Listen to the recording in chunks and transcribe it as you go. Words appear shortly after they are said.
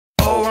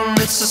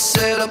it's a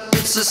setup,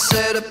 it's a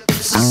setup,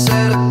 it's a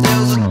setup.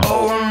 There's an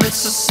oh,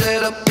 it's a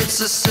setup, it's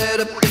a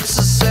setup, it's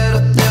a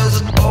setup.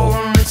 There's an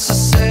oh, it's a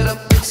setup,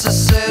 it's a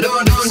setup,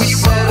 it's a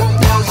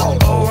setup. There's an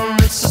oh,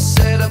 it's a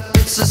setup,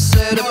 it's a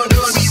setup,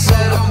 it's a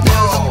setup.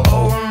 There's an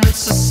oh,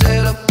 it's a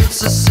setup,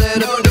 it's a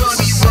setup, it's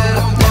a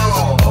setup. There's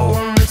an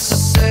oh, it's a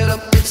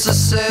setup, it's a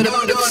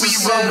setup, it's a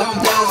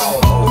setup.